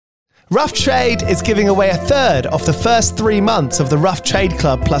Rough Trade is giving away a third of the first 3 months of the Rough Trade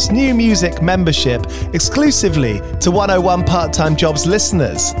Club plus new music membership exclusively to 101 Part-Time Jobs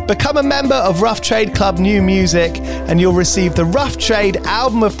listeners. Become a member of Rough Trade Club New Music and you'll receive the Rough Trade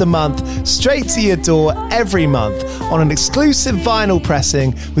Album of the Month straight to your door every month on an exclusive vinyl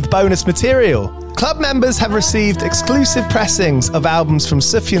pressing with bonus material. Club members have received exclusive pressings of albums from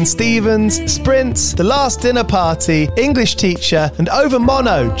Sufjan Stevens, Sprints, The Last Dinner Party, English Teacher, and Over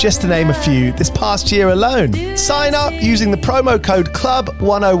Mono, just to name a few, this past year alone. Sign up using the promo code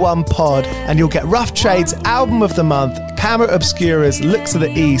CLUB101POD and you'll get Rough Trade's Album of the Month, Camera Obscura's Look to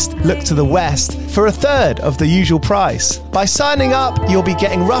the East, Look to the West for a third of the usual price. By signing up, you'll be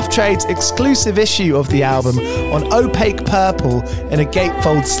getting Rough Trade's exclusive issue of the album on opaque purple in a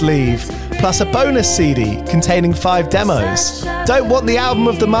gatefold sleeve, plus a bonus CD containing 5 demos. Don't want the album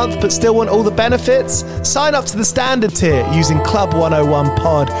of the month but still want all the benefits? Sign up to the standard tier using Club 101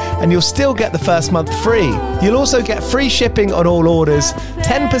 Pod and you'll still get the first month free. You'll also get free shipping on all orders,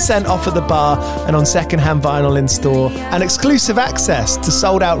 10% off at the bar and on secondhand vinyl in store, and exclusive access to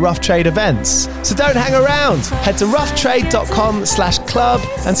sold out Rough Trade events. So don't hang around. Head to roughtrade.com/club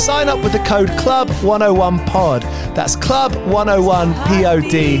and sign up with the code CLUB101POD. That's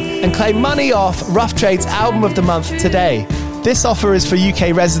CLUB101POD and claim money off Rough Trade's Album of the Month today. This offer is for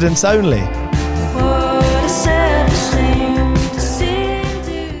UK residents only.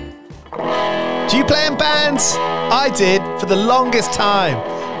 Do you play in bands? I did for the longest time.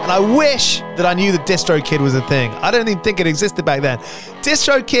 And I wish that I knew that DistroKid was a thing. I don't even think it existed back then.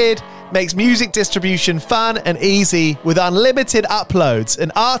 DistroKid makes music distribution fun and easy with unlimited uploads, and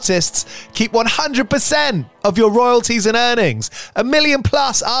artists keep 100% of your royalties and earnings. 1 million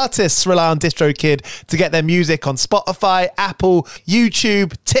plus artists rely on DistroKid to get their music on Spotify, Apple,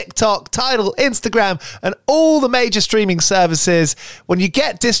 YouTube, TikTok, Tidal, Instagram, and all the major streaming services. When you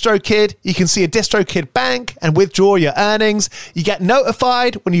get DistroKid, you can see a DistroKid bank and withdraw your earnings. You get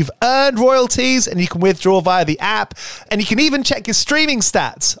notified when you've earned royalties and you can withdraw via the app. And you can even check your streaming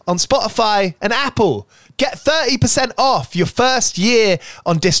stats on Spotify and Apple. Get 30% off your first year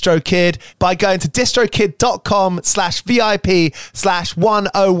on DistroKid by going to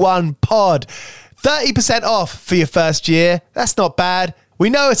distrokid.com/VIP/101pod. 30% off for your first year. That's not bad.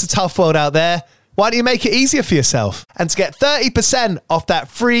 We know it's a tough world out there. Why don't you make it easier for yourself? And to get 30% off that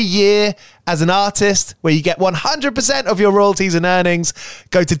free year as an artist, where you get 100% of your royalties and earnings,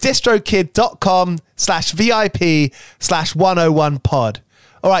 go to distrokid.com/VIP/101pod.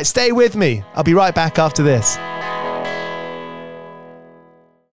 All right, stay with me. I'll be right back after this.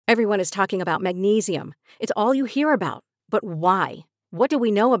 Everyone is talking about magnesium. It's all you hear about. But why? What do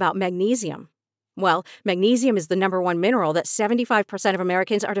we know about magnesium? Well, magnesium is the #1 mineral that 75% of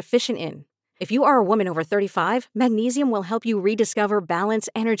Americans are deficient in. If you are a woman over 35, magnesium will help you rediscover balance,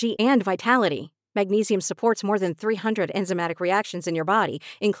 energy, and vitality. Magnesium supports more than 300 enzymatic reactions in your body,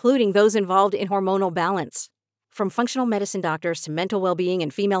 including those involved in hormonal balance. From functional medicine doctors to mental well-being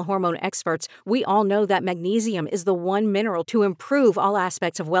and female hormone experts, we all know that magnesium is the one mineral to improve all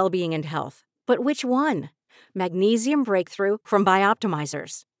aspects of well-being and health. But which one? Magnesium Breakthrough from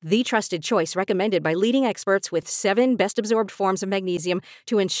Bioptimizers, the trusted choice recommended by leading experts with 7 best-absorbed forms of magnesium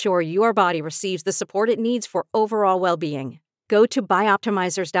to ensure your body receives the support it needs for overall well-being. Go to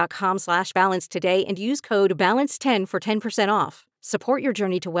bioptimizers.com/balance today and use code BALANCE10 for 10% off. Support your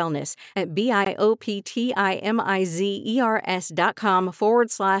journey to wellness at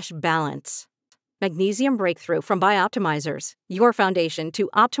bioptimizers.com/balance. Magnesium Breakthrough from Bioptimizers, your foundation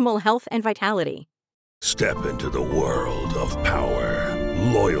to optimal health and vitality. Step into the world of power,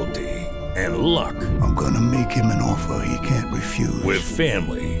 loyalty, and luck. I'm gonna make him an offer he can't refuse. With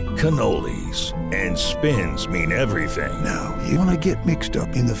family, cannolis, and spins mean everything. Now, you wanna get mixed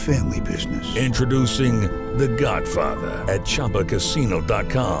up in the family business. Introducing The Godfather at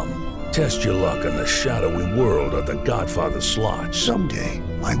ChumbaCasino.com. Test your luck in the shadowy world of The Godfather slot. Someday,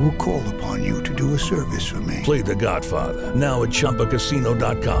 I will call upon you to do a service for me. Play The Godfather, now at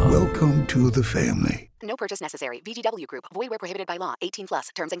ChumbaCasino.com. Welcome to the family. No purchase necessary. VGW Group. Void where prohibited by law. 18 plus.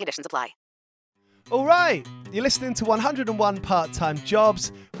 Terms and conditions apply. All right, you're listening to 101 Part-Time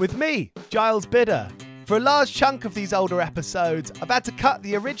Jobs with me, Giles Bidder. For a large chunk of these older episodes, I've had to cut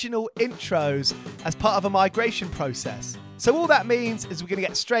the original intros as part of a migration process. So all that means is we're going to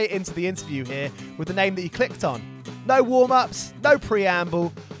get straight into the interview here with the name that you clicked on. No warm-ups, no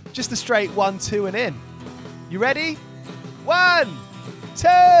preamble, just a straight 1, 2 and in. You ready? 1,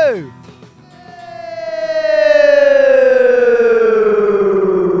 2...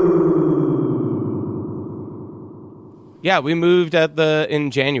 Yeah, we moved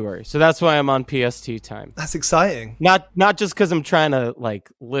in January, so that's why I'm on PST time. That's exciting. Not just because I'm trying to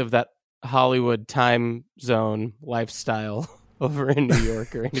live that Hollywood time zone lifestyle over in New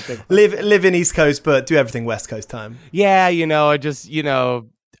York or anything. Live in East Coast, but do everything West Coast time. Yeah, I just,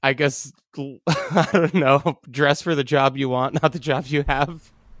 I guess, I don't know, dress for the job you want, not the job you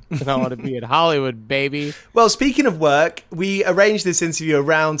have. And I want to be in Hollywood, baby. Well, speaking of work, we arranged this interview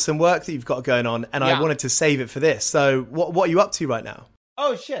around some work that you've got going on, and I wanted to save it for this. So what are you up to right now?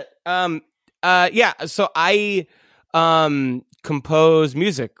 Oh, shit. So I compose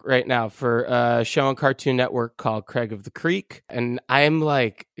music right now for a show on Cartoon Network called Craig of the Creek. And I'm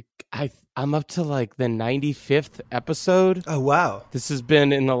I'm up to like the 95th episode. Oh, wow. This has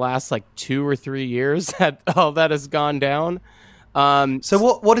been in the last like 2 or 3 years that all that has gone down.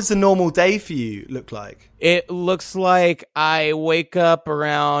 So what does a normal day for you look like? It looks like I wake up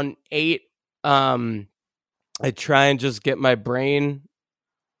around 8. I try and just get my brain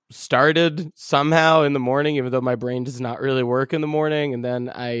started somehow in the morning, even though my brain does not really work in the morning. And then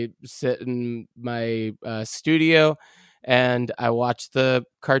I sit in my studio and I watch the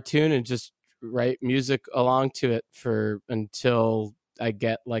cartoon and just write music along to it until I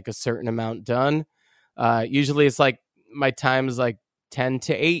get like a certain amount done. Usually it's like my time is like 10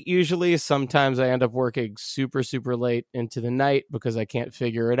 to 8 usually. Sometimes I end up working super, super late into the night because I can't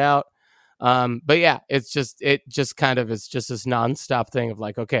figure it out. But yeah, it's just this nonstop thing of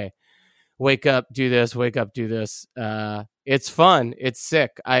like, okay, wake up, do this, wake up, do this. It's fun. It's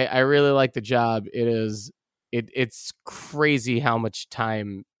sick. I really like the job. It's crazy how much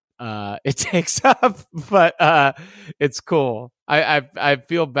time it takes up, but it's cool. I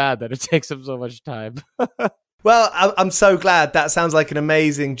feel bad that it takes up so much time. Well, I'm so glad. That sounds like an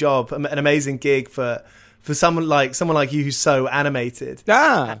amazing job, an amazing gig for someone like you who's so animated.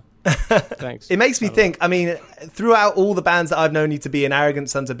 Thanks. It makes me think, I mean, throughout all the bands that I've known you to be in, Arrogant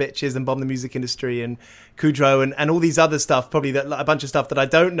Sons of Bitches and Bomb the Music Industry and Kudrow and all these other stuff, probably a bunch of stuff that I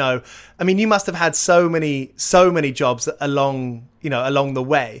don't know. I mean, you must have had so many jobs along the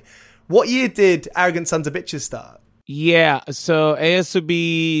way. What year did Arrogant Sons of Bitches start? Yeah, so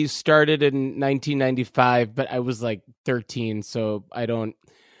ASOB started in 1995, but I was like 13, so I don't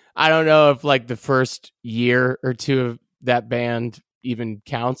know if like the first year or two of that band even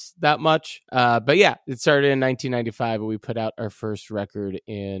counts that much. But yeah, it started in 1995, and we put out our first record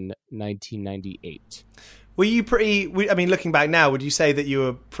in 1998. Were you looking back now, would you say that you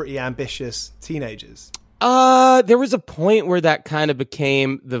were pretty ambitious teenagers? There was a point where that kind of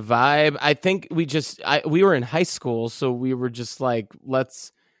became the vibe. I think we were in high school, so we were just like,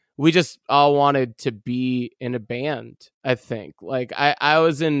 we just all wanted to be in a band. I think like I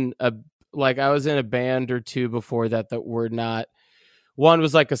was in a band or two before that were not. One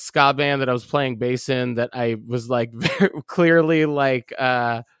was like a ska band that I was playing bass in that I was like very clearly like,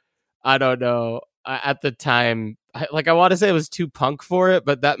 I don't know, at the time, I want to say it was too punk for it,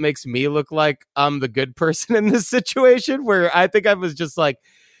 but that makes me look like I'm the good person in this situation where I think I was just like,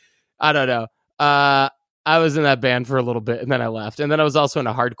 I don't know. I was in that band for a little bit and then I left. And then I was also in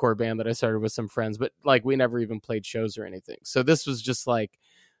a hardcore band that I started with some friends, but like we never even played shows or anything. So this was just like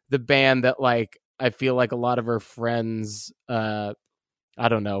the band that like, I feel like a lot of our friends, I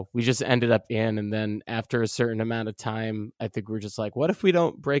don't know, we just ended up in, and then after a certain amount of time, I think we're just like, what if we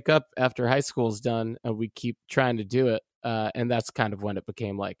don't break up after high school's done and we keep trying to do it? And that's kind of when it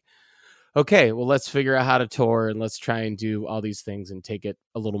became like, okay, well, let's figure out how to tour and let's try and do all these things and take it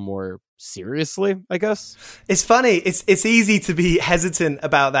a little more seriously, I guess. It's funny. It's easy to be hesitant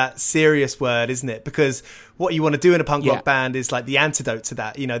about that serious word, isn't it? Because what you want to do in a punk rock band is like the antidote to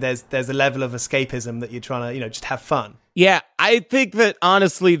that. You know, there's a level of escapism that you're trying to, just have fun. Yeah, I think that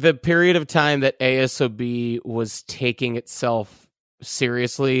honestly, the period of time that ASOB was taking itself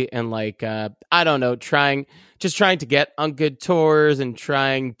seriously and like, I don't know, trying to get on good tours and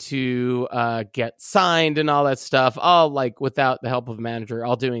trying to get signed and all that stuff, all like without the help of a manager,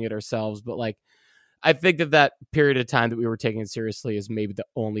 all doing it ourselves. But like, I think that period of time that we were taking it seriously is maybe the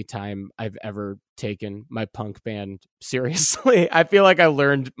only time I've ever taken my punk band seriously. I feel like I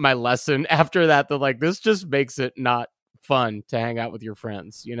learned my lesson after that like, this just makes it not fun to hang out with your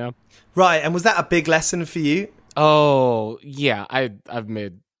friends, Right. And was that a big lesson for you? Oh, yeah. I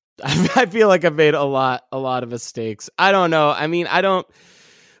feel like I've made a lot of mistakes. I don't know. I mean, I don't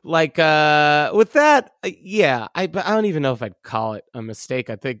like with that. Yeah, I don't even know if I'd call it a mistake.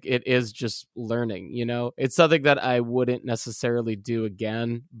 I think it is just learning. It's something that I wouldn't necessarily do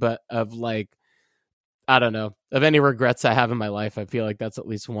again. But of like, I don't know, of any regrets I have in my life, I feel like that's at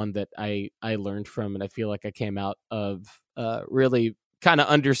least one that I learned from, and I feel like I came out of really kind of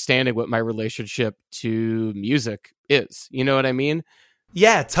understanding what my relationship to music is. You know what I mean?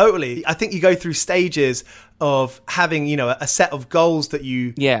 Yeah, totally. I think you go through stages of having, you know, a set of goals that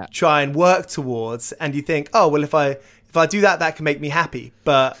you try and work towards, and you think, oh, well, if I do that, that can make me happy.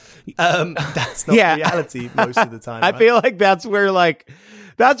 But that's not reality most of the time. I feel like that's where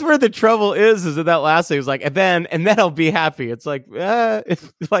the trouble is in that last thing. It's like, and then I'll be happy. It's like,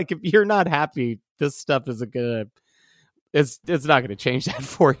 if you're not happy, this stuff isn't gonna. It's not gonna change that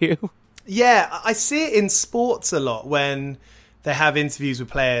for you. Yeah, I see it in sports a lot when they have interviews with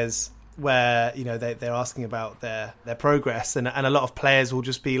players where, you know, they're asking about their progress, and a lot of players will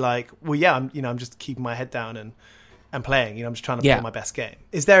just be like, well, yeah, I'm just keeping my head down and playing. You know, I'm just trying to play my best game.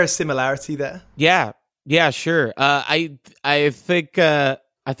 Is there a similarity there? Yeah, sure. I think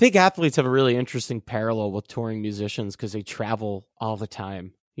athletes have a really interesting parallel with touring musicians because they travel all the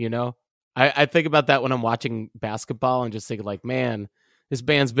time. You know, I think about that when I'm watching basketball and just think like, man, this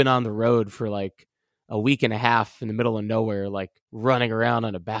band's been on the road for like a week and a half in the middle of nowhere, like running around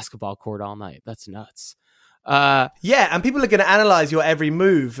on a basketball court all night. That's nuts. Yeah, and people are going to analyze your every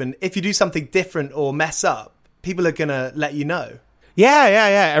move, and if you do something different or mess up, people are going to let you know.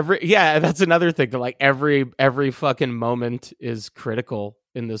 Yeah. That's another thing. That like every fucking moment is critical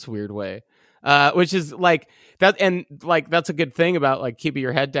in this weird way, which is like that, and like that's a good thing about like keeping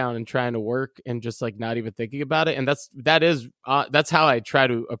your head down and trying to work and just like not even thinking about it. And that's how I try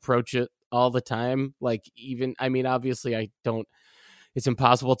to approach it all the time. Like even, I mean, obviously I don't. It's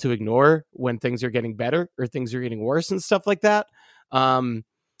impossible to ignore when things are getting better or things are getting worse and stuff like that.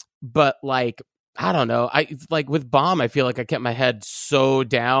 But like, I don't know. I like with Bomb, I feel like I kept my head so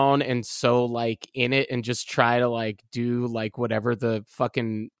down and so like in it and just try to like do like whatever the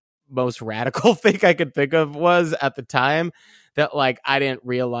fucking most radical thing I could think of was at the time, that like I didn't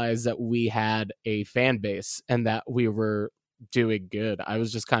realize that we had a fan base and that we were doing good. I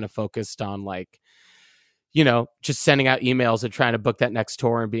was just kind of focused on like, you know, just sending out emails and trying to book that next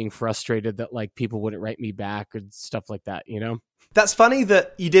tour and being frustrated that like people wouldn't write me back or stuff like that, you know? That's funny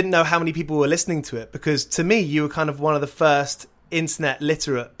that you didn't know how many people were listening to it, because to me, you were kind of one of the first internet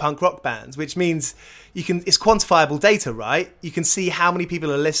literate punk rock bands, which means it's quantifiable data, right? You can see how many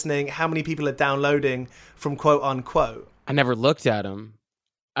people are listening, how many people are downloading from quote unquote. I never looked at them.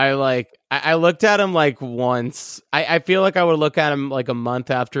 I looked at him like once. I feel like I would look at him like a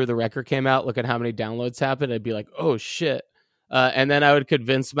month after the record came out, look at how many downloads happened. I'd be like, oh shit. And then I would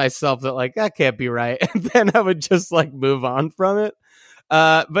convince myself that like, that can't be right. And then I would just like move on from it.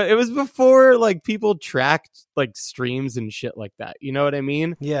 But it was before like people tracked like streams and shit like that. You know what I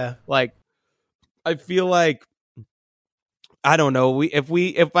mean? Yeah. Like, I feel like, I don't know.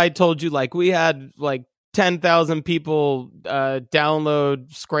 If I told you like we had like 10,000 people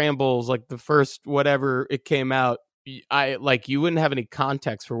download Scrambles like the first whatever it came out, I like you wouldn't have any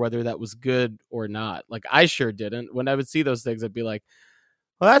context for whether that was good or not. Like I sure didn't. When I would see those things, I'd be like,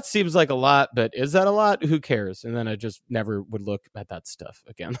 well, that seems like a lot, but is that a lot? Who cares? And then I just never would look at that stuff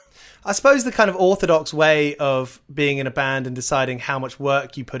again. I suppose the kind of orthodox way of being in a band and deciding how much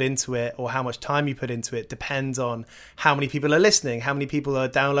work you put into it or how much time you put into it depends on how many people are listening, how many people are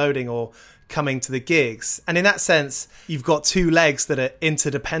downloading or coming to the gigs. And in that sense, you've got two legs that are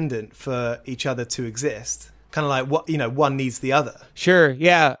interdependent for each other to exist. Kind of like what, you know, one needs the other. Sure,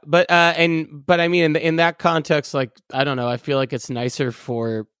 yeah, but I mean, in that context, like I don't know, I feel like it's nicer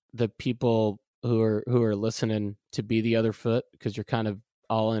for the people who are listening to be the other foot because you're kind of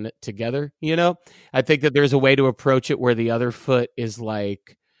all in it together. You know, I think that there's a way to approach it where the other foot is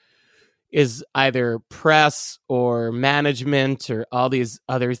either press or management or all these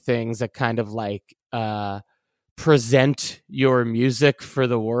other things that kind of like present your music for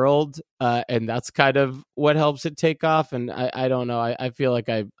the world, and that's kind of what helps it take off. And I don't know, I feel like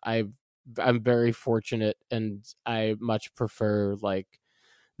I'm very fortunate, and I much prefer like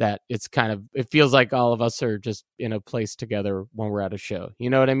that. It's kind of, it feels like all of us are just in a place together when we're at a show.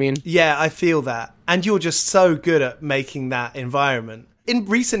 You know what I mean? Yeah, I feel that. And you're just so good at making that environment. In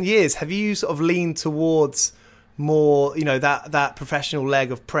recent years, have you sort of leaned towards more, you know, that professional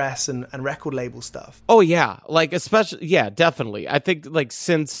leg of press and record label stuff? Oh yeah, like especially, yeah, definitely. I think like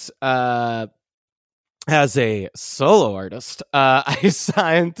since as a solo artist, I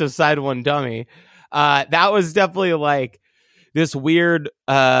signed to Side One Dummy. That was definitely like this weird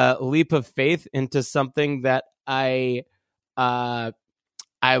leap of faith into something that I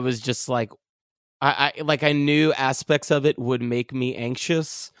was just like, I knew aspects of it would make me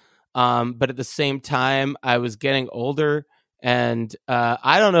anxious. But at the same time, I was getting older, and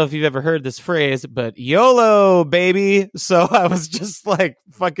I don't know if you've ever heard this phrase, but YOLO, baby. So I was just like,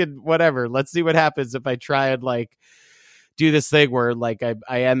 fucking whatever. Let's see what happens if I try and like do this thing where like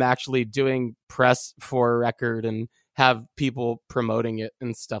I am actually doing press for a record and have people promoting it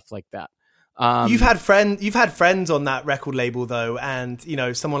and stuff like that. You've had friends on that record label though, and you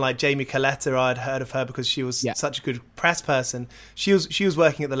know, someone like Jamie Coletta, I'd heard of her because she was such a good press person. She was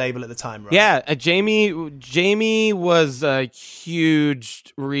working at the label at the time, right? Yeah, Jamie was a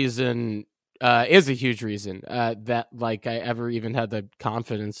huge reason. Is a huge reason that like I ever even had the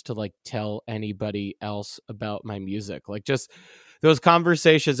confidence to like tell anybody else about my music. Like just those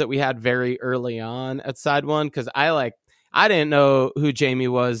conversations that we had very early on at Side One, because I didn't know who Jamie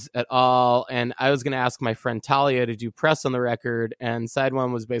was at all, and I was going to ask my friend Talia to do press on the record, and Side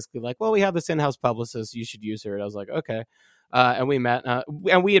One was basically like, well, we have this in-house publicist, you should use her. And I was like, okay. And we met,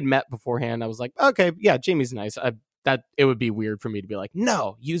 and we had met beforehand. I was like, okay, yeah, Jamie's nice. That it would be weird for me to be like,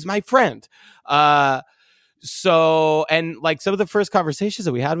 no, use my friend. So, and like some of the first conversations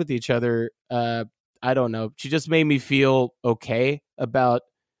that we had with each other, I don't know, she just made me feel okay about,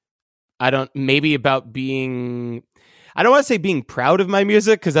 being, I don't want to say being proud of my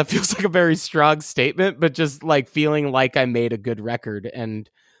music, because that feels like a very strong statement, but just like feeling like I made a good record and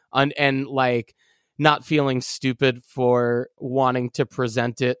like not feeling stupid for wanting to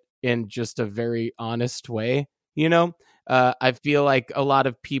present it in just a very honest way. You know, I feel like a lot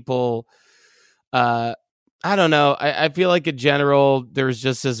of people, I don't know. I feel like in general, there's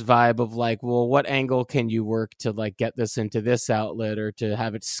just this vibe of like, well, what angle can you work to like get this into this outlet, or to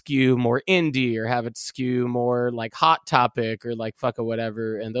have it skew more indie, or have it skew more like Hot Topic, or like fuck or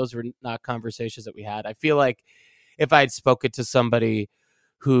whatever. And those were not conversations that we had. I feel like if I had spoken to somebody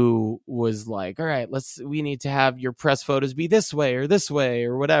who was like, all right, we need to have your press photos be this way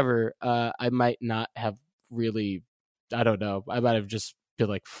or whatever, I might not have really, I don't know. I might have just been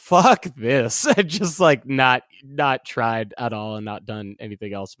like, fuck this. And just like not tried at all and not done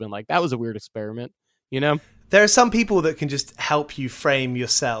anything else. Been like, that was a weird experiment, you know? There are some people that can just help you frame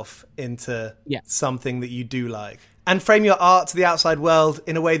yourself into something that you do like, and frame your art to the outside world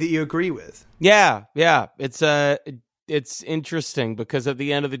in a way that you agree with. Yeah. It's interesting because at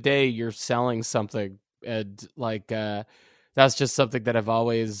the end of the day, you're selling something, and like that's just something that I've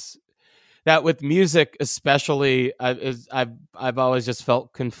always, that with music especially, I've always just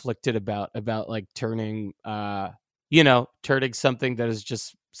felt conflicted about like turning something that is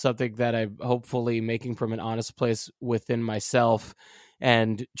just something that I'm hopefully making from an honest place within myself,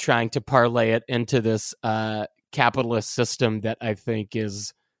 and trying to parlay it into this capitalist system that I think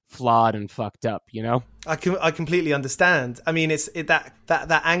is flawed and fucked up, you know? I completely understand. I mean,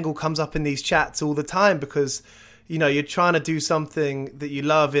 that angle comes up in these chats all the time, because you know, you're trying to do something that you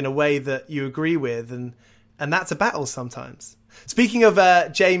love in a way that you agree with, and that's a battle sometimes. Speaking of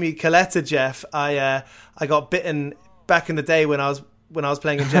Jamie Coletta, Jeff, I got bitten back in the day when I was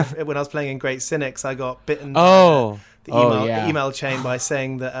playing in Great Cynics. I got bitten by the email chain by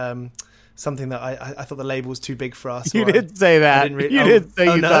saying that something that I thought the label was too big for us. You did say that. You did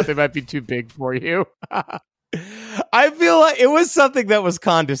say you thought they might be too big for you. I feel like it was something that was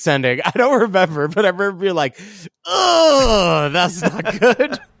condescending. I don't remember, but I remember being like, oh, that's not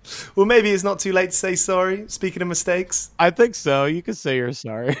good. Well, maybe it's not too late to say sorry. Speaking of mistakes. I think so. You can say you're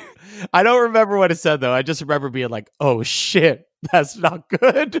sorry. I don't remember what it said, though. I just remember being like, oh, shit, that's not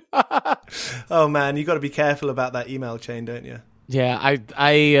good. Oh, man, you got to be careful about that email chain, don't you? Yeah,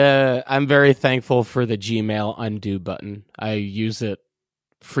 I'm very thankful for the Gmail undo button. I use it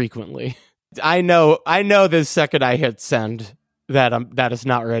frequently. I know the second I hit send that is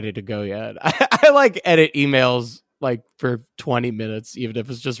not ready to go yet. I like edit emails like for 20 minutes, even if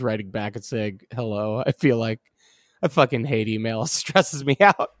it's just writing back and saying hello. I feel like I fucking hate email. It stresses me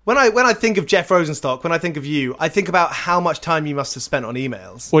out. When I think of Jeff Rosenstock, when I think of you, I think about how much time you must have spent on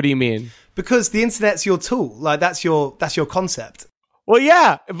emails. What do you mean? Because the internet's your tool. Like that's your concept. Well,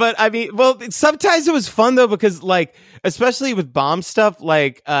 yeah, but I mean, sometimes it was fun though, because like, especially with bomb stuff,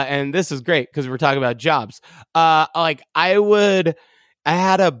 like, and this is great because we're talking about jobs. Like I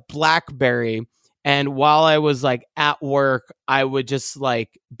had a BlackBerry, and while I was like at work, I would just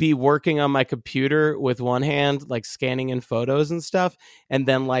like be working on my computer with one hand, like scanning in photos and stuff. And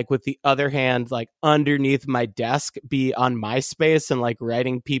then like with the other hand, like underneath my desk, be on MySpace and like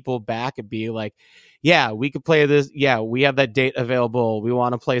writing people back and be like, yeah, we could play this. Yeah, we have that date available. We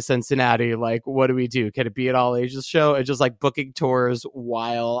want to play Cincinnati. Like, what do we do? Can it be an all ages show? And just like booking tours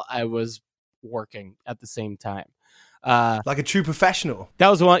while I was working at the same time. Like a true professional. That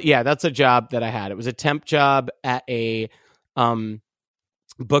was one. Yeah, that's a job that I had. It was a temp job at a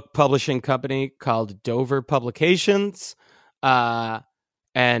book publishing company called Dover Publications.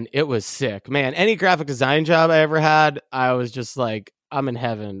 And it was sick, man. Any graphic design job I ever had, I was just like, I'm in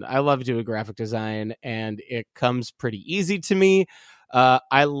heaven. I love doing graphic design, and it comes pretty easy to me.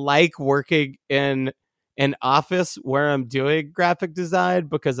 I like working in an office where I'm doing graphic design,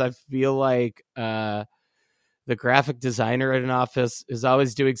 because I feel like the graphic designer at an office is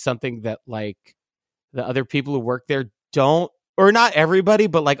always doing something that like the other people who work there don't, or not everybody,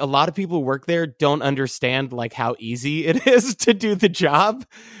 but like a lot of people who work there don't understand like how easy it is to do the job.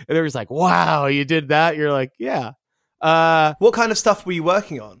 And they're just like, wow, you did that. You're like, yeah. What kind of stuff were you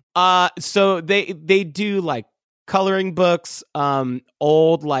working on? So they do like coloring books,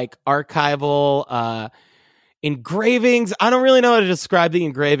 old like archival engravings. I don't really know how to describe the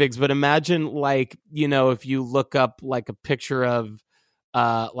engravings, but imagine like, you know, if you look up like a picture of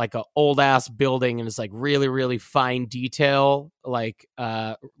like a old ass building and it's like really, really fine detail, like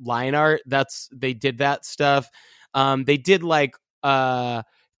line art. They did that stuff. They did like kind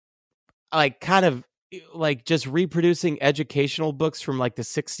of like just reproducing educational books from like the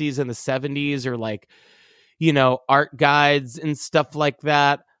 60s and the 70s, or like, you know, art guides and stuff like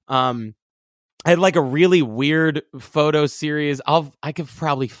that. I had like a really weird photo series. I could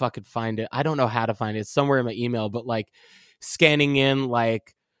probably fucking find it. I don't know how to find it. It's somewhere in my email, but like scanning in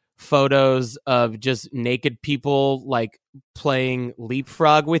like photos of just naked people like playing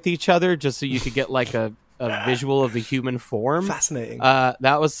leapfrog with each other, just so you could get like a visual of the human form. Fascinating.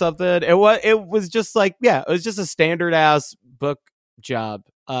 That was something. It was just like, yeah, it was just a standard ass book job.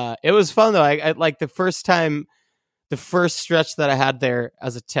 It was fun though. I like the first stretch that I had there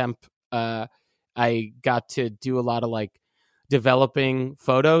as a temp, I got to do a lot of like developing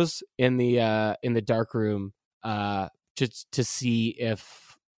photos in the dark room, just to see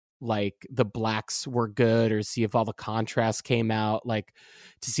if like the blacks were good, or see if all the contrast came out, like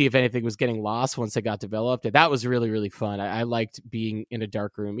to see if anything was getting lost once it got developed. And that was really, really fun. I liked being in a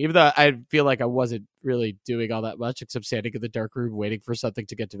dark room, even though I feel like I wasn't really doing all that much except standing in the dark room waiting for something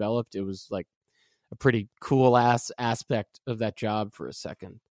to get developed. It was like a pretty cool ass aspect of that job for a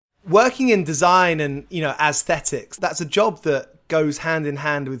second. Working in design and, you know, aesthetics, that's a job that goes hand in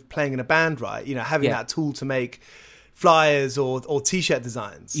hand with playing in a band, right? You know, having that tool to make flyers or t-shirt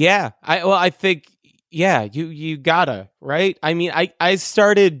designs. Yeah. I think, yeah, you gotta, right? I mean, I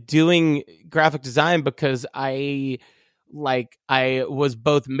started doing graphic design because I was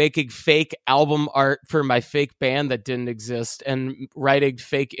both making fake album art for my fake band that didn't exist and writing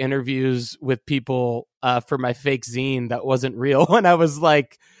fake interviews with people for my fake zine that wasn't real when I was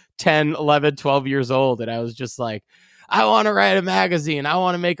like 10, 11, 12 years old. And I was just like, I want to write a magazine. I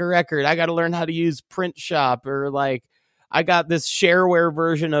want to make a record. I got to learn how to use Print Shop, or like, I got this shareware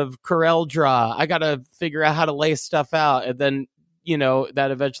version of Corel Draw. I got to figure out how to lay stuff out. And then, you know,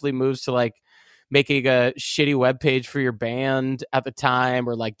 that eventually moves to like making a shitty webpage for your band at the time,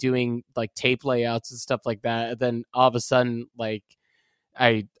 or like doing like tape layouts and stuff like that. And then all of a sudden, like,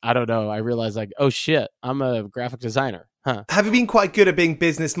 I don't know, I realized like, oh shit, I'm a graphic designer. Huh. Have you been quite good at being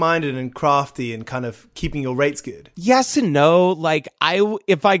business minded and crafty and kind of keeping your rates good? Yes and no. Like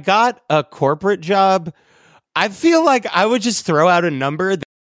if I got a corporate job, I feel like I would just throw out a number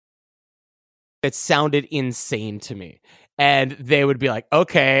that sounded insane to me. And they would be like,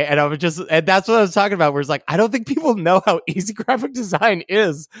 okay. And and that's what I was talking about, where it's like, I don't think people know how easy graphic design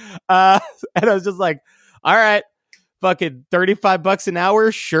is. And I was just like, all right, fucking $35 an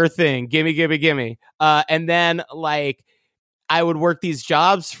hour. Sure thing. Gimme. And then like, I would work these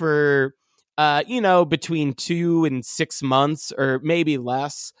jobs for, you know, between 2 and 6 months, or maybe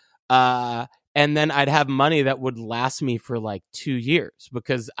less. And then I'd have money that would last me for like 2 years,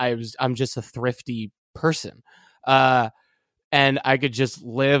 because I'm just a thrifty person. And I could just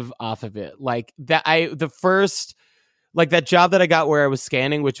live off of it. Like that, that job that I got where I was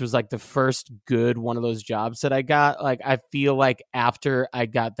scanning, which was like the first good one of those jobs that I got. Like, I feel like after I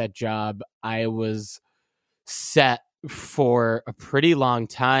got that job, I was set for a pretty long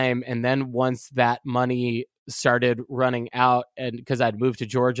time. And then once that money started running out, and because I'd moved to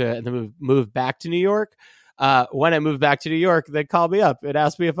Georgia and then moved back to New York, when I moved back to New York, they called me up and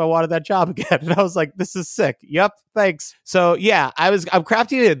asked me if I wanted that job again. And I was like, this is sick. Yep, thanks. So yeah, I'm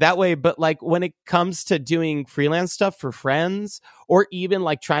crafting it that way. But like when it comes to doing freelance stuff for friends, or even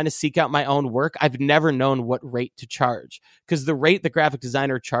like trying to seek out my own work, I've never known what rate to charge, because the rate that graphic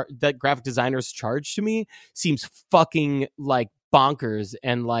designers charge to me seems fucking like bonkers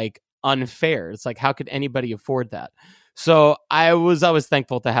and like unfair. It's like, how could anybody afford that? So I was always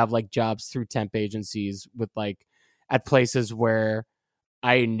thankful to have like jobs through temp agencies with like at places where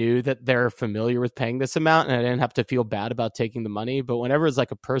I knew that they're familiar with paying this amount, and I didn't have to feel bad about taking the money. But whenever it's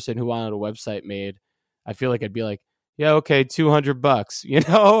like a person who wanted a website made, I feel like I'd be like, yeah, okay, $200, you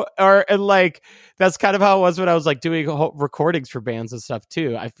know, and like, that's kind of how it was when I was like doing recordings for bands and stuff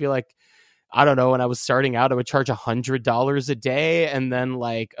too. I feel like I don't know, when I was starting out, I would charge $100 a day. And then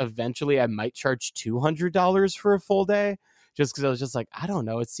like eventually I might charge $200 for a full day, just because I was just like, I don't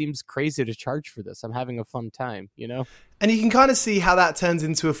know, it seems crazy to charge for this. I'm having a fun time, you know? And you can kind of see how that turns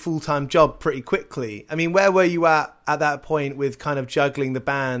into a full-time job pretty quickly. I mean, where were you at that point with kind of juggling the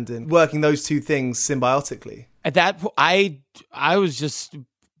band and working those two things symbiotically? At that point, I was just,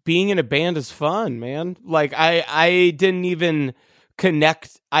 being in a band is fun, man. Like I didn't even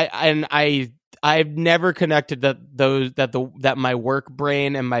connect. I've never connected that my work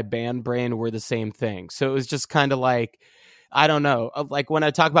brain and my band brain were the same thing. So it was just kind of like, I don't know, like when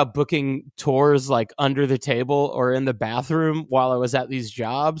I talk about booking tours like under the table or in the bathroom while I was at these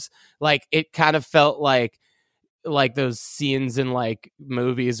jobs, like it kind of felt like those scenes in like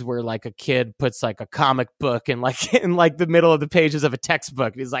movies where like a kid puts like a comic book in like the middle of the pages of a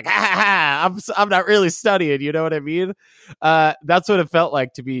textbook. He's like, I'm not really studying. You know what I mean? That's what it felt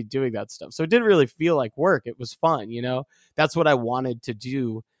like to be doing that stuff. So it didn't really feel like work. It was fun. You know, that's what I wanted to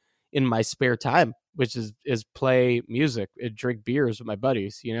do in my spare time, which is play music and drink beers with my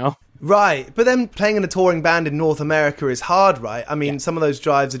buddies, you know? Right. But then playing in a touring band in North America is hard, right? I mean, some of those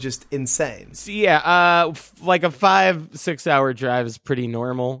drives are just insane. So, yeah, like a 5-6 hour drive is pretty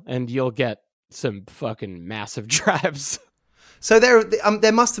normal, and you'll get some fucking massive drives. So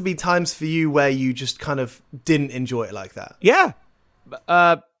there must have been times for you where you just kind of didn't enjoy it like that. Yeah.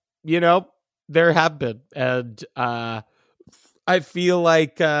 You know, there have been. And I feel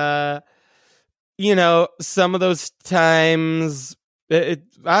like, you know, some of those times, I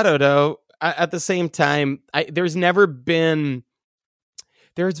don't know. At the same time, there's been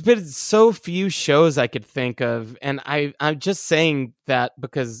so few shows I could think of. And I'm just saying that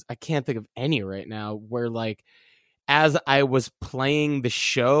because I can't think of any right now where like, as I was playing the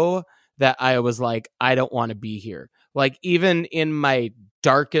show, that I was like, I don't want to be here. Like even in my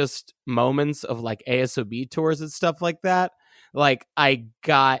darkest moments of like ASOB tours and stuff like that, like I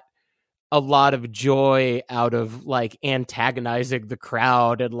got a lot of joy out of like antagonizing the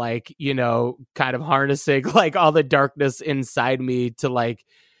crowd and like, you know, kind of harnessing like all the darkness inside me to like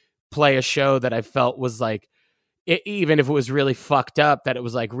play a show that I felt was like, even if it was really fucked up, that it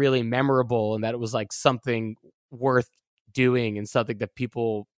was like really memorable and that it was like something worth doing and something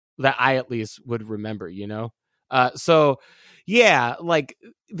that I at least would remember, you know? So yeah, like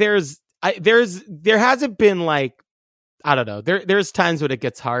there hasn't been like, I don't know. There's times when it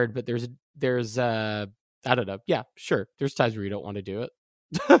gets hard, but there's I don't know. Yeah, sure. There's times where you don't want to do it.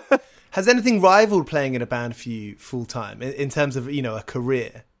 Has anything rivaled playing in a band for you full time in terms of, you know, a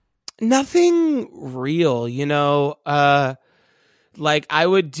career? Nothing real, you know. Like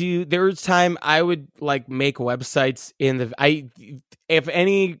there was time I would like make websites if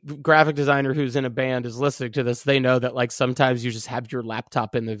any graphic designer who's in a band is listening to this, they know that like sometimes you just have your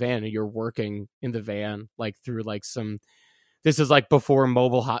laptop in the van and you're working in the van, like through like this is like before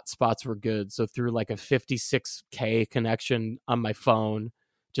mobile hotspots were good. So through like a 56K connection on my phone,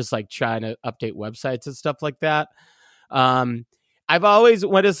 just like trying to update websites and stuff like that. I've always,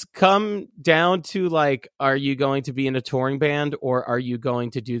 when it's come down to like, are you going to be in a touring band or are you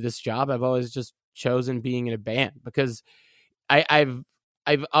going to do this job? I've always just chosen being in a band because I've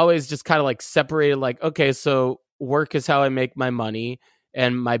always just kind of like separated like, okay, so work is how I make my money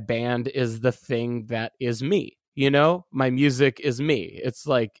and my band is the thing that is me, you know, my music is me. It's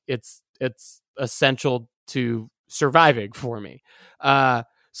like, it's essential to surviving for me.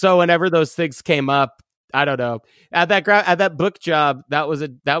 So whenever those things came up, I don't know, at that book job, that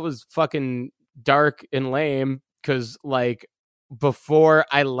was fucking dark and lame. Cause like before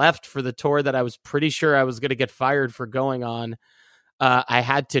I left for the tour that I was pretty sure I was going to get fired for going on, I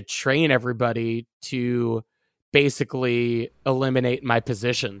had to train everybody to basically eliminate my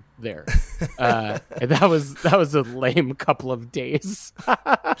position there. And that was a lame couple of days.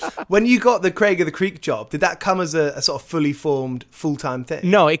 When you got the Craig of the Creek job, did that come as a sort of fully formed full-time thing?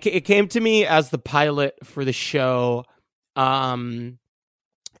 No, it came to me as the pilot for the show. And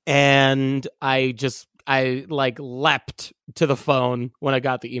I like leapt to the phone when I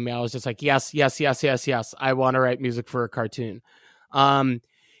got the email. I was just like, yes. I want to write music for a cartoon. And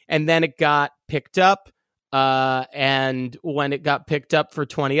then it got picked up. And when it got picked up for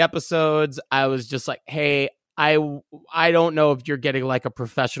 20 episodes, I was just like, hey, I don't know if you're getting like a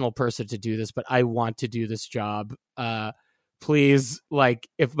professional person to do this, but I want to do this job. Please, like,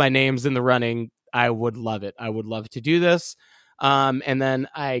 if my name's in the running, I would love it. I would love to do this. And then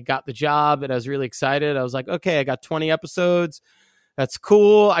I got the job and I was really excited. I was like, okay, I got 20 episodes. That's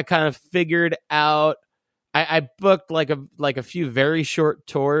cool. I kind of figured out, I booked like a few very short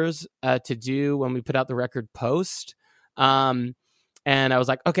tours to do when we put out the record Post. And And I was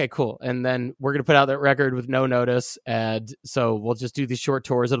like, okay, cool. And then we're going to put out that record with no notice. And so we'll just do these short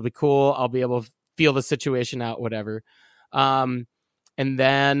tours. It'll be cool. I'll be able to feel the situation out, whatever. And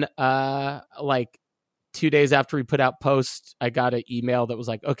then like 2 days after we put out Post, I got an email that was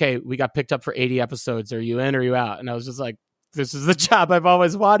like, okay, we got picked up for 80 episodes. Are you in or are you out? And I was just like, this is the job I've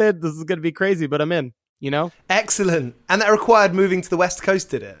always wanted. This is going to be crazy, but I'm in. You know? Excellent. And that required moving to the West Coast,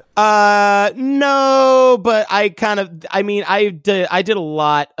 did it? No, but I did a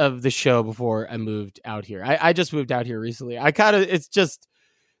lot of the show before I moved out here. I just moved out here recently. It's just,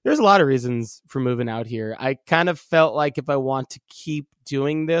 there's a lot of reasons for moving out here. I kind of felt like if I want to keep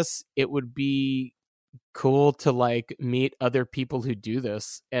doing this, it would be cool to like meet other people who do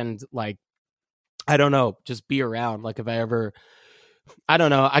this and like, I don't know, just be around. Like if I ever, I don't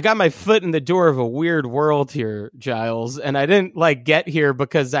know. I got my foot in the door of a weird world here, Giles, and I didn't like get here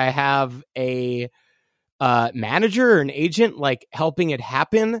because I have a manager or an agent like helping it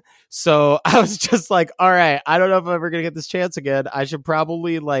happen. So I was just like, all right, I don't know if I'm ever going to get this chance again. I should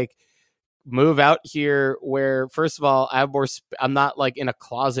probably like move out here where, first of all, I have more, I'm not like in a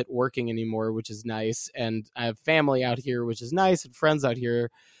closet working anymore, which is nice. And I have family out here, which is nice, and friends out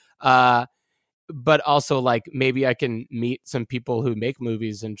here. But also like maybe I can meet some people who make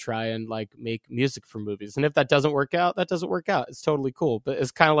movies and try and like make music for movies. And if that doesn't work out, that doesn't work out. It's totally cool. But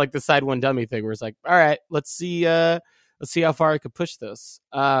it's kind of like the Side One Dummy thing where it's like, all right, let's see how far I could push this.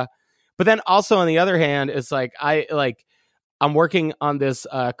 But then also on the other hand, it's like I'm working on this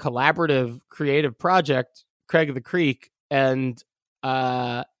collaborative creative project, Craig of the Creek, and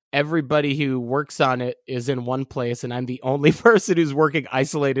everybody who works on it is in one place, and I'm the only person who's working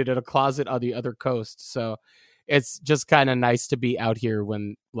isolated in a closet on the other coast. So it's just kind of nice to be out here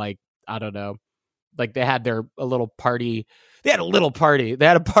when, like, I don't know, like they had a party for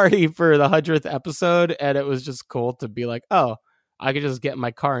the 100th episode, and it was just cool to be like, oh, I could just get in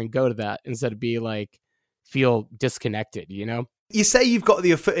my car and go to that instead of be like, feel disconnected, you know? You say you've got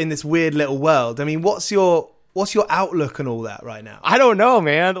your foot in this weird little world. I mean, what's your outlook and all that right now? I don't know,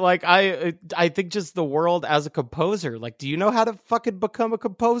 man. Like I think just the world as a composer. Like, do you know how to fucking become a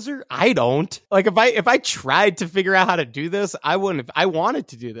composer? I don't. Like if I tried to figure out how to do this, I wouldn't have. I wanted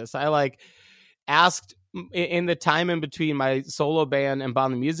to do this. I like asked in the time in between my solo band and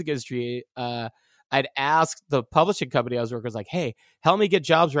Bomb the Music Industry, I'd asked the publishing company I was working with, like, hey, help me get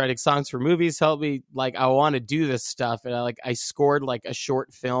jobs writing songs for movies. Help me, like, I want to do this stuff. And I scored like a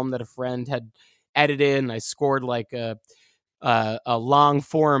short film that a friend had edited, and I scored like a long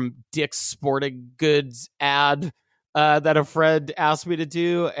form Dick's Sporting Goods ad that a friend asked me to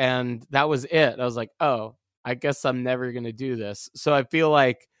do, and that was it. I was like, oh, I guess I'm never gonna do this. So I feel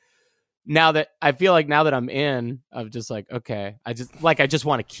like now that I'm in, I'm just like, okay, I just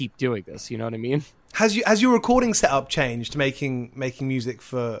want to keep doing this. You know what I mean? Has your recording setup changed making music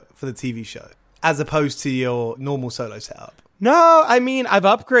for the TV show as opposed to your normal solo setup? No, I mean, I've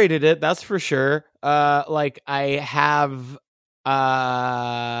upgraded it. That's for sure. Like I have,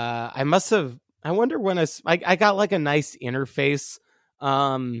 I must have, I wonder when I got like a nice interface.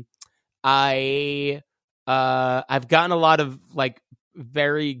 I've gotten a lot of like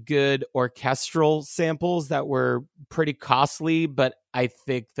very good orchestral samples that were pretty costly, but I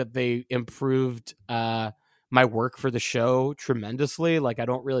think that they improved, my work for the show tremendously. Like, I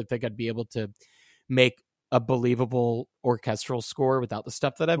don't really think I'd be able to make a believable orchestral score without the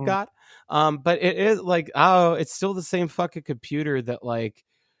stuff that I've got. But it is like, oh, it's still the same fucking computer that like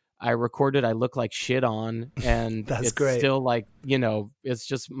I recorded I Look Like Shit on, and That's it's great. still like, you know, it's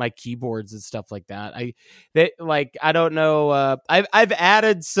just my keyboards and stuff like that. I don't know. I've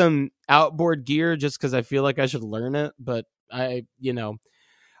added some outboard gear just because I feel like I should learn it, but I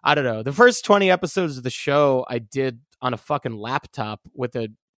don't know. The first 20 episodes of the show I did on a fucking laptop with a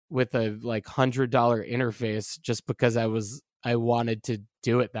like $100 interface just because I wanted to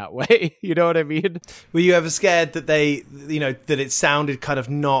do it that way. You know what I mean? Were you ever scared that that it sounded kind of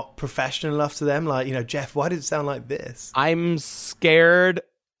not professional enough to them? Like, Jeff, why did it sound like this? I'm scared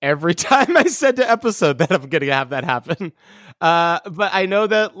every time I send an episode that I'm going to have that happen. But I know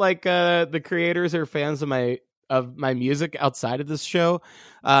that like the creators are fans of my music outside of this show.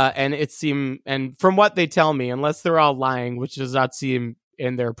 And from what they tell me, unless they're all lying, which does not seem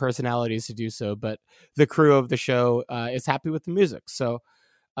in their personalities to do so, but the crew of the show is happy with the music. So,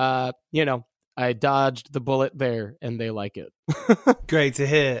 I dodged the bullet there and they like it. Great to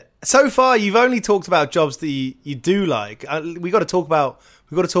hear. So far, you've only talked about jobs that you do like. We got to talk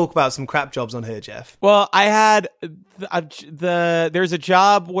about some crap jobs on here, Jeff. Well, I had there's a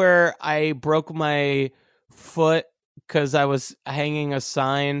job where I broke my foot because I was hanging a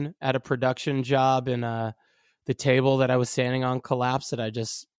sign at a production job in the table that I was standing on collapsed and I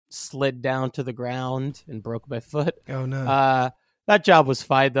just slid down to the ground and broke my foot. Oh no. That job was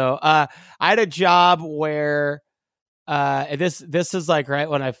fine though. I had a job where this is like right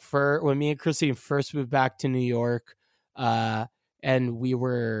when me and Christine first moved back to New York, and we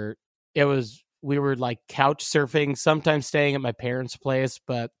were like couch surfing, sometimes staying at my parents' place,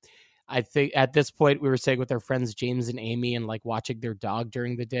 but I think at this point we were staying with our friends James and Amy and like watching their dog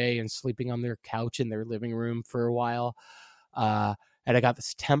during the day and sleeping on their couch in their living room for a while. And I got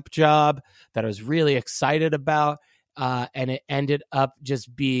this temp job that I was really excited about. And it ended up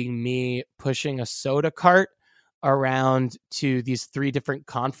just being me pushing a soda cart around to these 3 different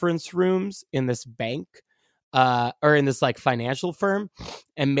conference rooms in this bank, or in this like financial firm,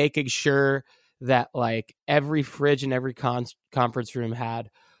 and making sure that like every fridge in every conference room had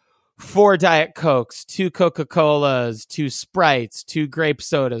 4 Diet Cokes, 2 Coca-Colas, 2 Sprites, 2 grape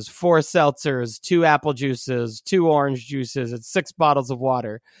sodas, 4 seltzers, 2 apple juices, 2 orange juices, and 6 bottles of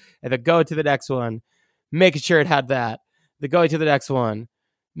water. And then go to the next one, making sure it had that. Then going to the next one,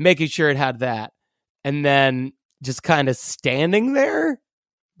 making sure it had that. And then just kind of standing there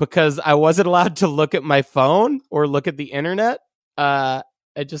because I wasn't allowed to look at my phone or look at the internet. And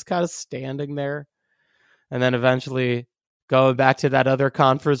just kind of standing there. And then eventually going back to that other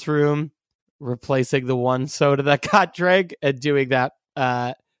conference room, replacing the 1 soda that got drank, and doing that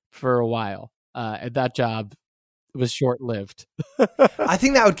for a while. And that job was short-lived. I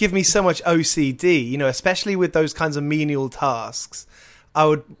think that would give me so much OCD, you know, especially with those kinds of menial tasks. I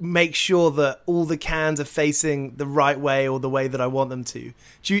would make sure that all the cans are facing the right way or the way that I want them to.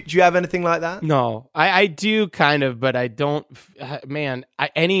 Do you have anything like that? No, I do kind of, but I don't, man,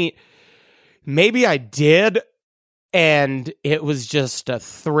 maybe I did. And it was just a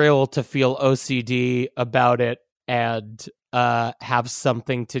thrill to feel OCD about it and have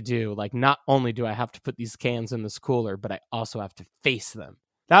something to do. Like, not only do I have to put these cans in this cooler, but I also have to face them.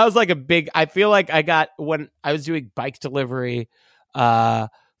 That was like I feel like when I was doing bike delivery for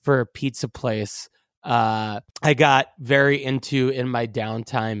a pizza place, I got very into, in my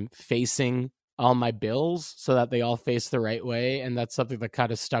downtime, facing all my bills so that they all face the right way. And that's something that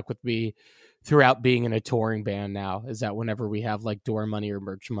kind of stuck with me throughout being in a touring band now, is that whenever we have like door money or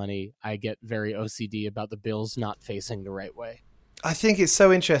merch money, I get very OCD about the bills not facing the right way. I think it's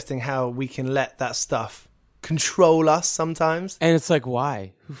so interesting how we can let that stuff control us sometimes. And it's like,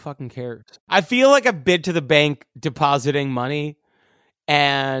 why? Who fucking cares? I feel like I've been to the bank depositing money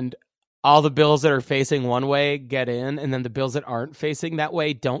and all the bills that are facing one way get in, and then the bills that aren't facing that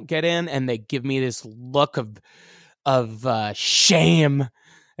way don't get in, and they give me this look of shame.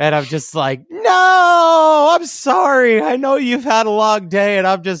 And I'm just like, no, I'm sorry. I know you've had a long day and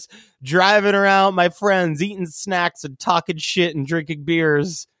I'm just driving around with my friends, eating snacks and talking shit and drinking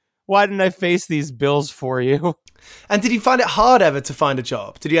beers. Why didn't I face these bills for you? And did you find it hard ever to find a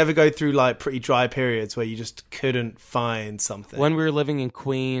job? Did you ever go through like pretty dry periods where you just couldn't find something? When we were living in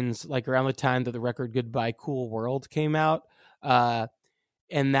Queens, like around the time that the record Goodbye Cool World came out,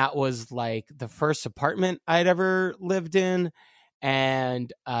 and that was like the first apartment I'd ever lived in.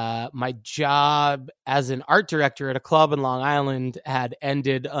 And my job as an art director at a club in Long Island had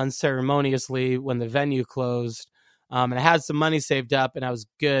ended unceremoniously when the venue closed. And I had some money saved up and I was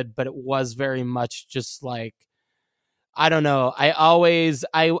good, but it was very much just like, I don't know.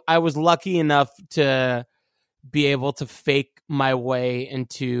 I was lucky enough to be able to fake my way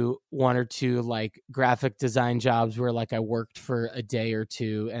into 1 or 2 like graphic design jobs where like I worked for a day or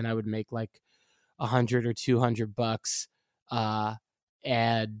 2 and I would make like $100 or $200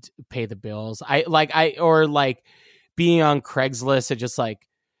 and pay the bills. Or being on Craigslist and just like,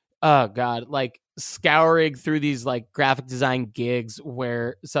 oh God, like scouring through these like graphic design gigs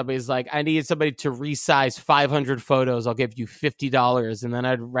where somebody's like, I need somebody to resize 500 photos. I'll give you $50. And then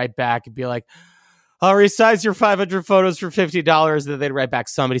I'd write back and be like, I'll resize your 500 photos for $50. And then they'd write back,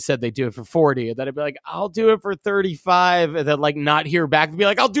 somebody said they do it for 40. And then I'd be like, I'll do it for 35. And then like not hear back and be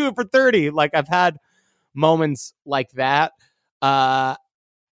like, I'll do it for 30. Like I've had moments like that.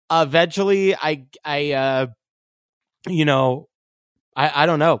 Eventually I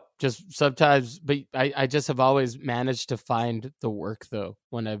don't know, just sometimes, but I just have always managed to find the work though,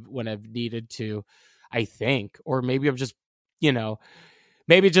 when I've needed to, I think, or maybe I'm just,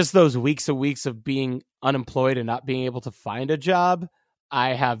 maybe just those weeks of being unemployed and not being able to find a job.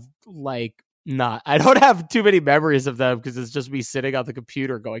 I don't have too many memories of them because it's just me sitting on the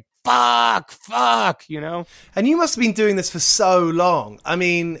computer going, fuck, And you must have been doing this for so long. I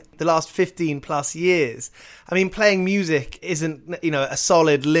mean, the last 15 plus years. I mean, playing music isn't, a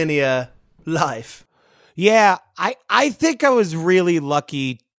solid linear life. Yeah, I think I was really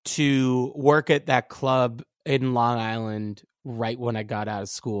lucky to work at that club in Long Island right when I got out of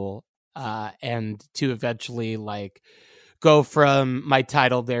school, and to eventually like go from my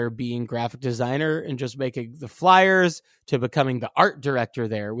title there being graphic designer and just making the flyers to becoming the art director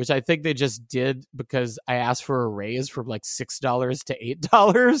there, which I think they just did because I asked for a raise from like $6 to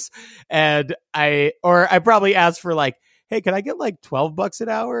 $8. And I probably asked for like, hey, can I get like $12 an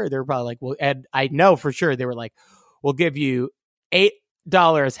hour? They're probably like, well, and I know for sure they were like, we'll give you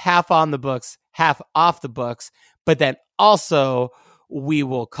 $8, half on the books, half off the books. But then also we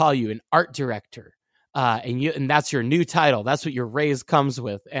will call you an art director. And that's your new title. That's what your raise comes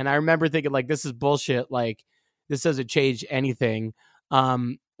with. And I remember thinking like, this is bullshit. Like this doesn't change anything.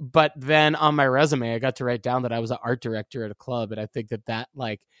 But then on my resume, I got to write down that I was an art director at a club. And I think that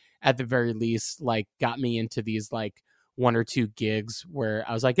like at the very least, like got me into these like 1 or 2 gigs where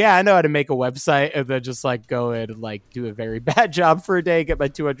I was like, yeah, I know how to make a website, and then just like go in and like do a very bad job for a day, get my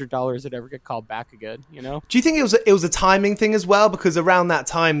 $200 and never get called back again, you know? Do you think it was a timing thing as well? Because around that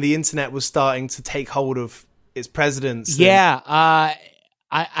time, the internet was starting to take hold of its precedence. Yeah, I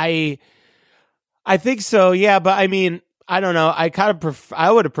think so. Yeah, but I mean, I don't know. I kind of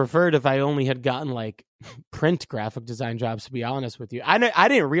I would have preferred if I only had gotten like print graphic design jobs, to be honest with you. I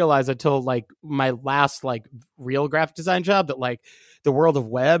didn't realize until like my last like real graphic design job that like the world of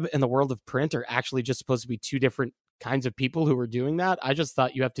web and the world of print are actually just supposed to be 2 different kinds of people who are doing that. I just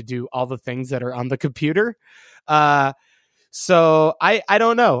thought you have to do all the things that are on the computer. So I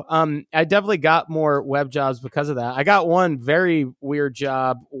don't know. I definitely got more web jobs because of that. I got one very weird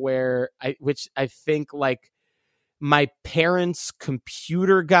job which I think like my parents'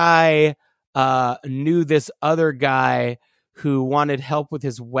 computer guy knew this other guy who wanted help with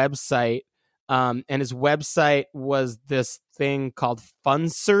his website. And his website was this thing called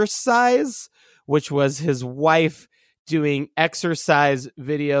Funcercise, which was his wife doing exercise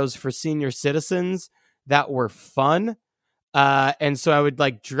videos for senior citizens that were fun. And so I would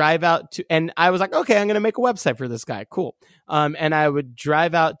like drive out to, and I was like, okay, I'm going to make a website for this guy. Cool. And I would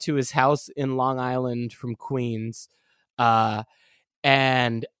drive out to his house in Long Island from Queens.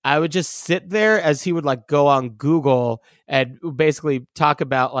 And I would just sit there as he would like go on Google and basically talk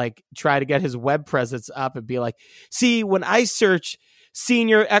about like try to get his web presence up and be like, see, when I search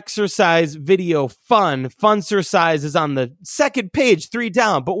senior exercise video Funcercise is on the second page, 3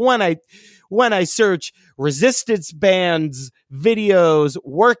 down. But when I search resistance bands, videos,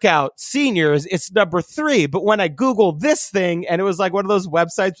 workout, seniors, it's number 3. But when I Google this thing, and it was like one of those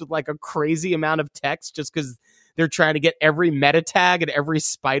websites with like a crazy amount of text just because they're trying to get every meta tag and every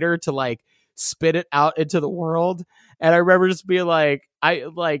spider to like spit it out into the world. And I remember just being like,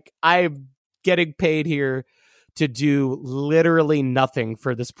 I'm getting paid here to do literally nothing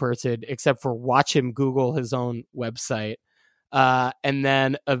for this person except for watch him Google his own website. And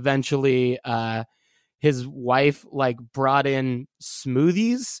then eventually his wife like brought in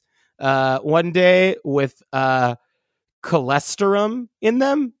smoothies one day with cholesterol in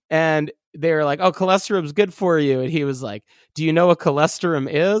them. And they were like, oh, cholesterol's good for you. And he was like, do you know what cholesterol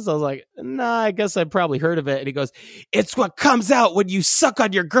is? I was like, nah, I guess I probably heard of it. And he goes, it's what comes out when you suck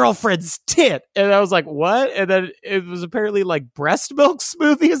on your girlfriend's tit. And I was like, what? And then it was apparently like breast milk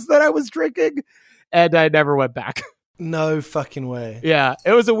smoothies that I was drinking. And I never went back. No fucking way. Yeah,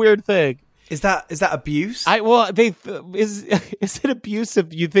 it was a weird thing. Is that abuse? Is it abuse if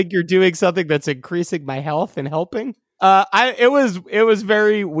you think you're doing something that's increasing my health and helping? It was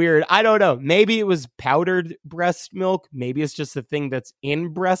very weird. I don't know. Maybe it was powdered breast milk. Maybe it's just the thing that's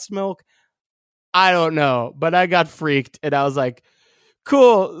in breast milk. I don't know. But I got freaked and I was like,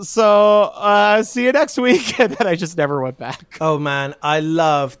 cool. So see you next week. And then I just never went back. Oh man, I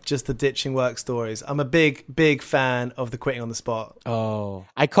love just the ditching work stories. I'm a big fan of the quitting on the spot. Oh,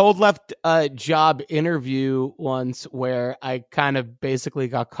 I cold left a job interview once where I kind of basically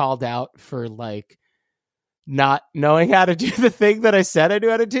got called out for like not knowing how to do the thing that I said I knew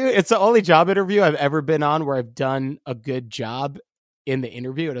how to do. It's the only job interview I've ever been on where I've done a good job in the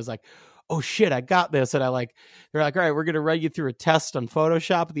interview. And I was like, oh shit, I got this. And they're like, all right, we're going to run you through a test on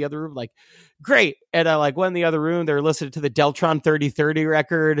Photoshop in the other room. Like, great. And I like went in the other room. They're listening to the Deltron 3030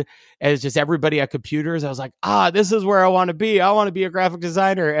 record. And it's just everybody at computers. I was like, this is where I want to be. I want to be a graphic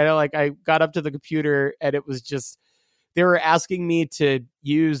designer. And I got up to the computer and it was just, they were asking me to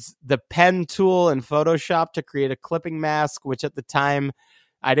use the pen tool in Photoshop to create a clipping mask, which at the time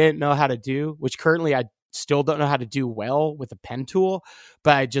I didn't know how to do, which currently I still don't know how to do well with a pen tool.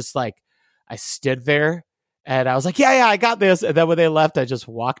 But I stood there and I was like, yeah, I got this. And then when they left, I just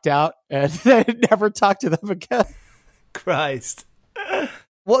walked out and I never talked to them again. Christ.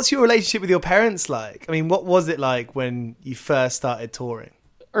 What's your relationship with your parents like? I mean, what was it like when you first started touring?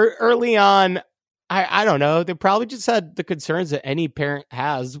 Early on, I don't know. They probably just had the concerns that any parent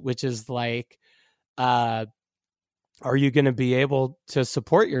has, which is like, are you going to be able to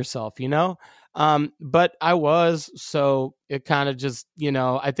support yourself, you know? But I was, so it kind of just, you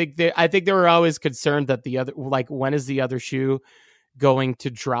know, I think they were always concerned that the other, like, when is the other shoe going to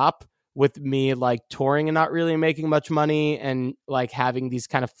drop with me, like touring and not really making much money and like having these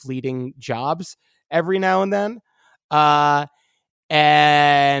kind of fleeting jobs every now and then. But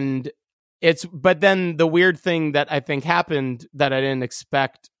then the weird thing that I think happened that I didn't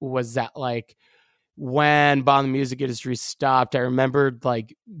expect was that, like, when Bomb the Music Industry stopped, I remembered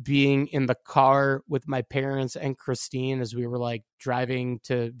like being in the car with my parents and Christine as we were like driving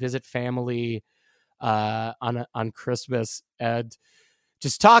to visit family on Christmas, and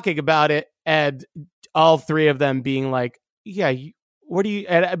just talking about it, and all three of them being like, yeah, what do you,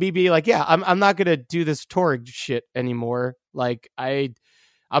 and me being like, yeah, I'm not going to do this touring shit anymore. Like I'm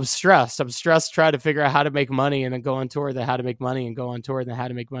stressed. I'm stressed trying to figure out how to make money and then go on tour, then how to make money and go on tour, then how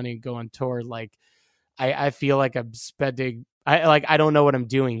to make money and go on tour. Like I feel like I'm spending, I don't know what I'm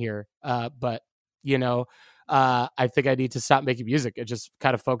doing here. But you know, I think I need to stop making music and just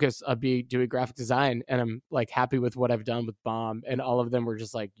kind of focus on doing graphic design. And I'm like happy with what I've done with Bomb. And all of them were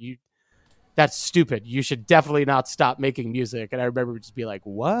just like, that's stupid. You should definitely not stop making music. And I remember just be like,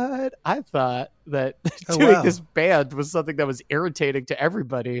 what? I thought that doing this band was something that was irritating to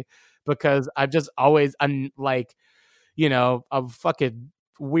everybody, because I'm just always like, you know, a fucking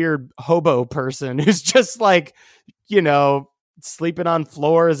weird hobo person who's just like, you know, sleeping on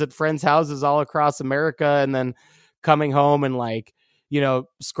floors at friends' houses all across America, and then coming home and like, you know,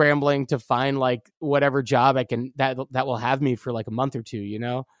 scrambling to find like whatever job I can that will have me for like a month or two, you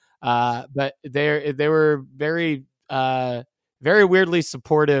know. But they were very weirdly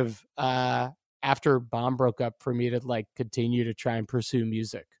supportive after Bomb broke up for me to like continue to try and pursue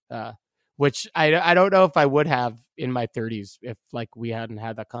music, which I don't know if I would have in my 30s if like we hadn't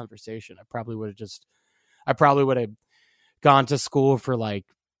had that conversation. I probably would have gone to school for like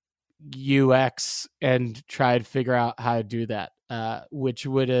UX and tried to figure out how to do that, which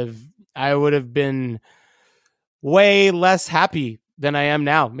I would have been way less happy than I am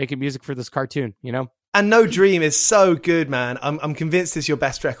now making music for this cartoon, you know? And No Dream is so good, man. I'm convinced it's your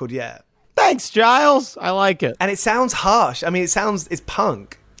best record yet. Thanks, Giles. I like it. And it sounds harsh. I mean, it's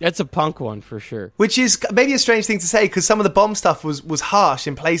punk. It's a punk one for sure. Which is maybe a strange thing to say, because some of the Bomb stuff was harsh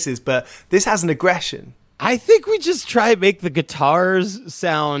in places, but this has an aggression. I think we just try to make the guitars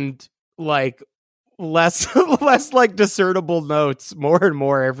sound like less like discernible notes more and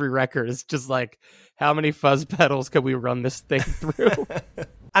more every record. It's just like, how many fuzz pedals can we run this thing through?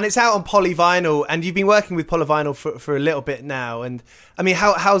 And it's out on Polyvinyl, and you've been working with Polyvinyl for a little bit now. And I mean,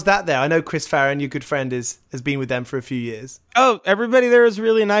 how's that there? I know Chris Farron, your good friend, has been with them for a few years. Oh, everybody there is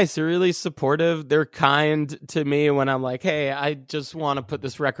really nice. They're really supportive. They're kind to me when I'm like, hey, I just want to put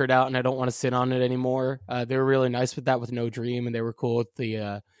this record out and I don't want to sit on it anymore. They were really nice with that with No Dream, and they were cool with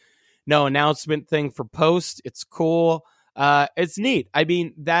the no announcement thing for Post. It's cool. It's neat. I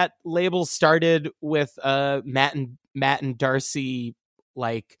mean, that label started with Matt and Darcy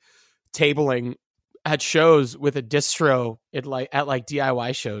like tabling at shows with a distro at like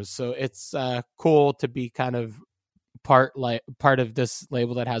DIY shows. So it's cool to be kind of part of this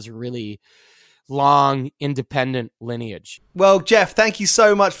label that has really long independent lineage. Well, Jeff, thank you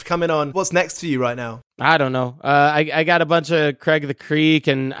so much for coming on. What's next for you right now? I don't know. I got a bunch of Craig the Creek,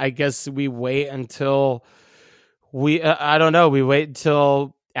 and I guess we wait until I don't know. We wait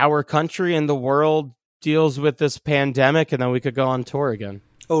until our country and the world deals with this pandemic, and then we could go on tour again.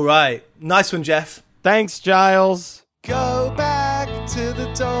 All right. Nice one, Jeff. Thanks, Giles. Go back to the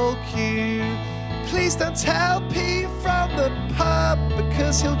Dole queue. Please don't tell Pete from the pub,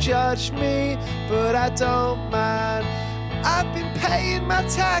 because he'll judge me, but I don't mind. I've been paying my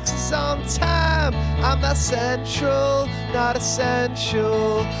taxes on time. I'm not central, not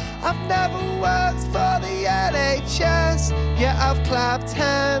essential. I've never worked for the NHS. Yeah, I've clapped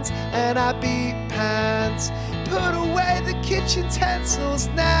hands and I beat pants. Put away the kitchen utensils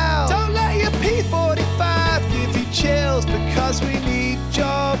now. Don't let your P45 give you chills, because we need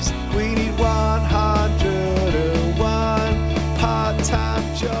jobs. We need 101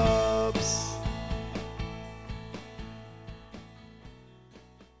 part-time jobs.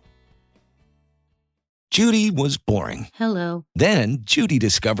 Judy was boring. Hello. Then Judy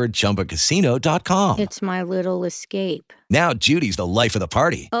discovered ChumbaCasino.com. It's my little escape. Now Judy's the life of the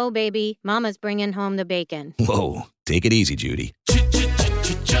party. Oh, baby, mama's bringing home the bacon. Whoa, take it easy, Judy.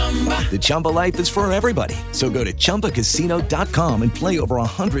 The Chumba life is for everybody. So go to ChumbaCasino.com and play over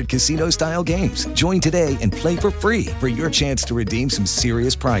 100 casino-style games. Join today and play for free for your chance to redeem some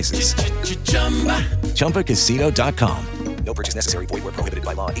serious prizes. ChumbaCasino.com. No purchase necessary. Void where prohibited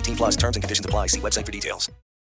by law. 18 plus terms and conditions apply. See website for details.